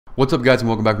What's up, guys, and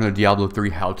welcome back to another Diablo 3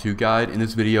 how-to guide. In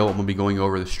this video, I'm going to be going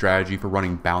over the strategy for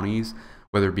running bounties,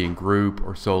 whether it be in group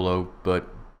or solo, but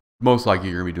most likely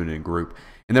you're going to be doing it in group.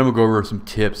 And then we'll go over some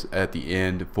tips at the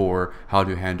end for how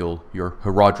to handle your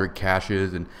herodic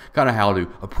caches and kind of how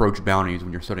to approach bounties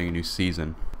when you're starting a new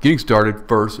season. Getting started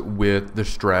first with the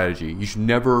strategy. You should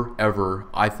never, ever,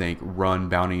 I think, run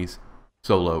bounties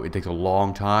solo. It takes a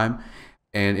long time.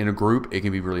 And in a group, it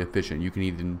can be really efficient. You can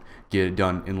even get it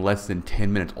done in less than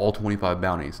 10 minutes, all 25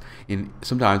 bounties, in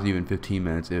sometimes even 15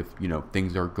 minutes if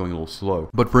things are going a little slow.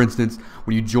 But for instance,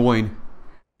 when you join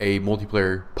a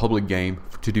multiplayer public game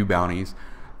to do bounties,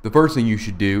 the first thing you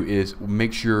should do is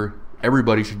make sure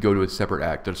everybody should go to a separate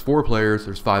act. There's 4 players,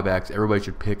 there's 5 acts, everybody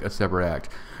should pick a separate act.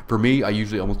 For me, I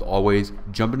usually almost always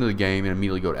jump into the game and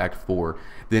immediately go to act 4.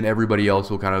 Then everybody else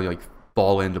will kind of like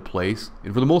fall into place,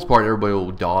 and for the most part everybody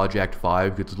will dodge act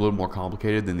 5 because it's a little more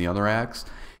complicated than the other acts.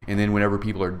 And then whenever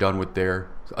people are done with their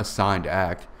assigned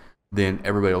act, then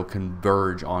everybody will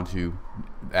converge onto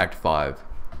act 5.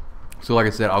 So like I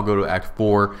said, I'll go to act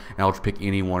 4 and I'll just pick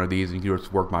any one of these and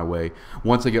just work my way.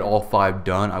 Once I get all 5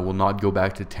 done, I will not go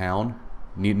back to town.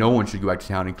 No one should go back to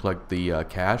town and collect the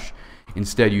cash.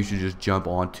 Instead, you should just jump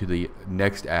on to the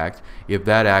next act. If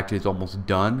that act is almost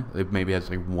done, it maybe has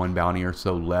like 1 bounty or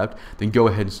so left, then go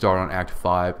ahead and start on act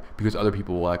 5 because other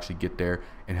people will actually get there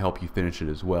and help you finish it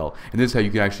as well. And this is how you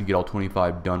can actually get all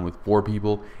 25 done with 4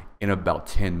 people in about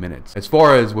 10 minutes. As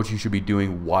far as what you should be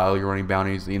doing while you're running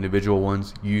bounties, the individual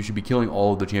ones, you should be killing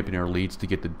all of the champion elites to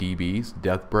get the DBs,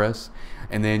 death breaths,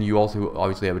 and then you also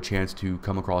obviously have a chance to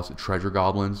come across treasure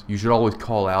goblins. You should always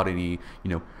call out any,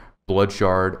 blood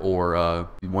shard or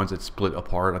ones that split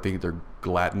apart. I think they're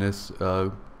gelatinous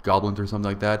goblins or something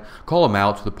like that. Call them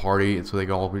out to the party and so they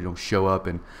can all show up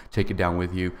and take it down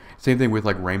with you. Same thing with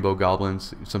like rainbow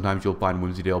goblins. Sometimes you'll find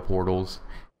Whimsydale portals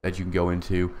that you can go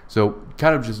into. So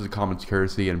kind of just as a common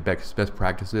courtesy and best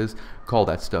practices, call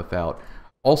that stuff out.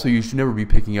 Also, you should never be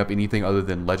picking up anything other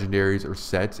than legendaries or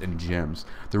sets and gems.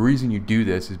 The reason you do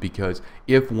this is because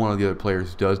if one of the other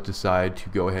players does decide to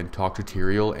go ahead and talk to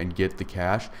Tyrael and get the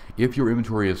cash, if your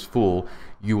inventory is full,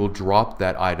 you will drop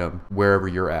that item wherever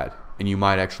you're at, and you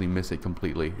might actually miss it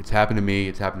completely. It's happened to me,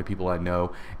 it's happened to people I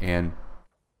know, and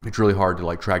it's really hard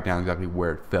to track down exactly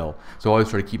where it fell. So I always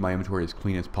try to keep my inventory as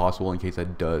clean as possible in case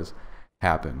that does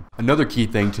happen. Another key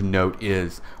thing to note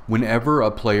is whenever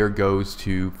a player goes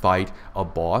to fight a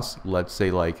boss, let's say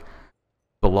like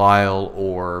Belial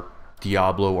or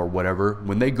Diablo or whatever,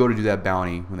 when they go to do that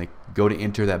bounty, when they go to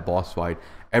enter that boss fight,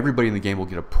 everybody in the game will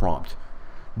get a prompt.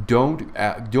 Don't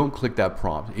click that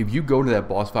prompt. If you go to that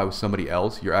boss fight with somebody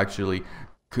else, you're actually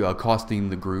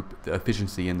costing the group the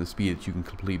efficiency and the speed that you can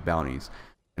complete bounties.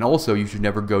 And also, you should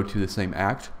never go to the same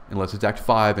act unless it's act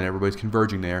 5 and everybody's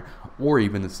converging there, or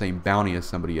even the same bounty as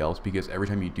somebody else, because every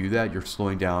time you do that, you're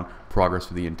slowing down progress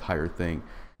for the entire thing.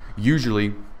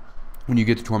 Usually, when you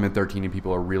get to Torment 13 and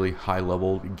people are really high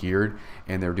level geared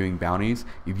and they're doing bounties,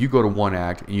 if you go to one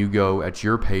act and you go at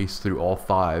your pace through all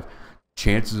 5,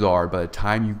 chances are by the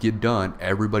time you get done,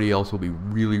 everybody else will be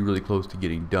really, really close to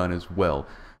getting done as well.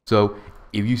 So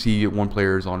if you see one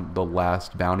player is on the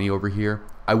last bounty over here,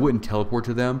 I wouldn't teleport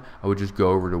to them. I would just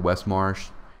go over to Westmarsh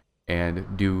and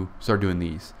start doing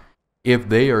these. If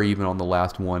they are even on the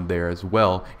last one there as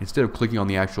well, instead of clicking on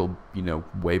the actual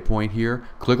waypoint here,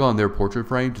 click on their portrait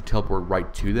frame to teleport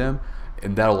right to them,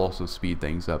 and that'll also speed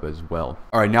things up as well.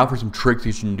 Alright, now for some tricks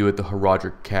you can do at the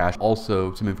herodic cache.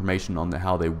 Also some information on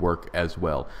how they work as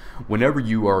well. Whenever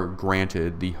you are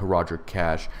granted the herodic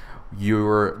cache,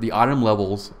 the item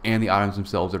levels and the items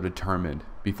themselves are determined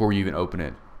before you even open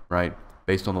it, right?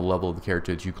 Based on the level of the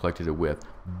character that you collected it with.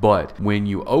 But when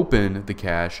you open the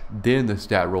cache, then the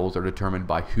stat rolls are determined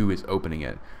by who is opening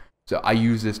it. So I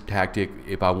use this tactic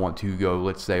if I want to go,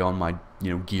 let's say, on my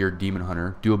geared demon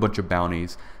hunter, do a bunch of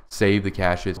bounties, save the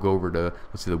caches, go over to,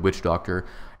 let's say, the witch doctor,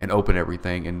 and open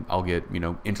everything, and I'll get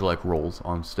intellect rolls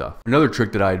on stuff. Another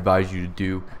trick that I advise you to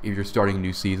do if you're starting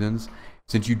new seasons,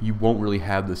 since you won't really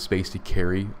have the space to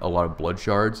carry a lot of blood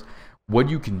shards, what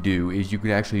you can do is you can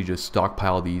actually just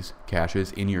stockpile these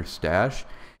caches in your stash,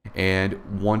 and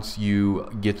once you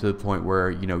get to the point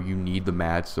where you need the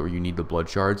mats or you need the blood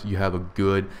shards, you have a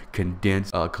good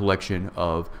condensed collection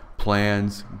of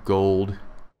plans, gold,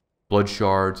 blood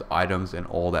shards, items, and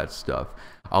all that stuff.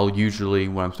 I'll usually,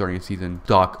 when I'm starting a season,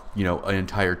 stock an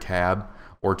entire tab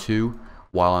or 2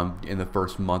 while I'm in the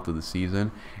first month of the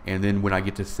season, and then when I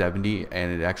get to 70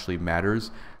 and it actually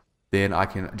matters, then I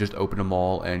can just open them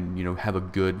all and have a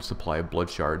good supply of blood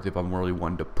shards if I'm really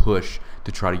wanting to push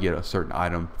to try to get a certain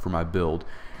item for my build.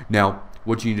 Now,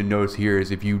 what you need to notice here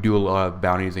is if you do a lot of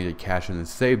bounties and get cash and then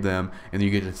save them, and then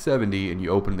you get to 70 and you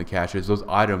open the caches, those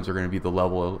items are going to be the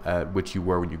level at which you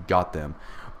were when you got them.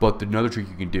 But another trick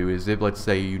you can do is if, let's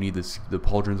say, you need the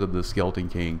pauldrons of the Skeleton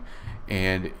King,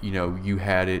 and you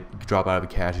had it drop out of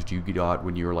the cache that you got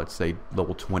when you were, let's say,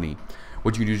 level 20.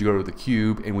 What you can do is you go to the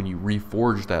cube, and when you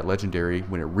reforge that legendary,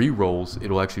 when it re-rolls,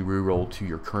 it'll actually re-roll to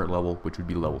your current level, which would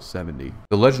be level 70.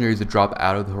 The legendaries that drop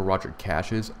out of the heraldic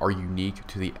caches are unique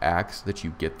to the acts that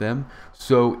you get them.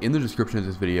 So in the description of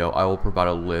this video, I will provide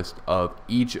a list of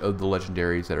each of the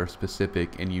legendaries that are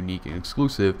specific and unique and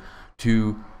exclusive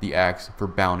to the acts for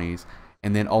bounties,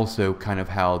 and then also kind of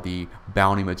how the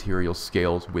bounty material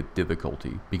scales with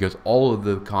difficulty, because all of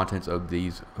the contents of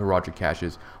these heraldic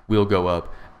caches will go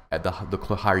up at the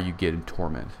higher you get in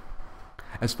Torment.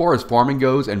 As far as farming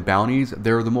goes and bounties,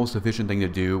 they're the most efficient thing to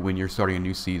do when you're starting a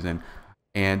new season.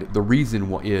 And the reason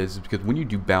is because when you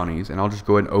do bounties, and I'll just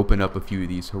go ahead and open up a few of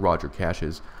these heraldic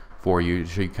caches for you to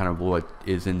show you kind of what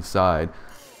is inside.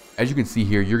 As you can see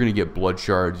here, you're going to get blood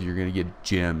shards, you're going to get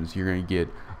gems, you're going to get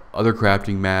other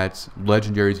crafting mats,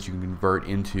 legendaries that you can convert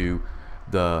into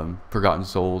the Forgotten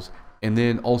Souls, and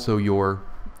then also your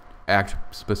act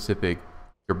specific,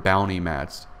 your bounty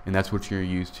mats, and that's what you're going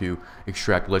to use to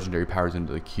extract legendary powers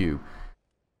into the queue.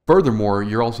 Furthermore,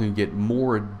 you're also going to get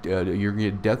more, you're going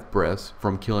to get death breaths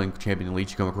from killing champion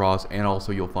elites you come across, and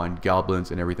also you'll find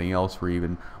goblins and everything else for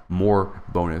even more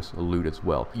bonus loot as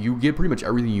well. You get pretty much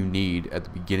everything you need at the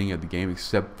beginning of the game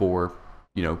except for,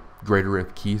 Greater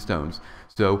Rift keystones.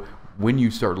 So when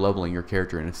you start leveling your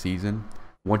character in a season,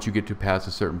 once you get to past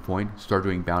a certain point, start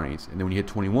doing bounties, and then when you hit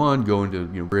 21, go into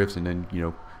rifts, and then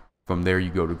from there you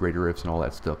go to greater rifts and all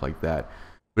that stuff like that.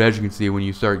 But as you can see, when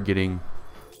you start getting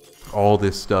all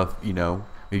this stuff,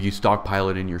 if you stockpile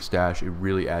it in your stash, it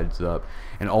really adds up.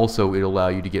 And also it'll allow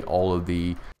you to get all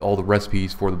the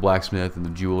recipes for the blacksmith and the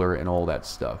jeweler and all that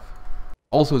stuff.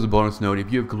 Also, as a bonus note,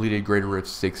 if you have completed Greater Rift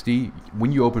 60,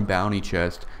 when you open bounty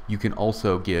chest, you can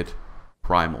also get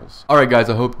primals. Alright guys,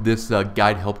 I hope this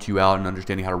guide helped you out in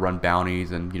understanding how to run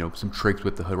bounties and some tricks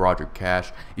with the heraldic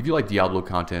cache. If you like Diablo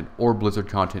content or Blizzard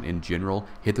content in general,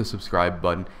 hit the subscribe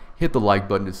button, hit the like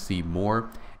button to see more,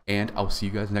 and I'll see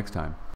you guys next time.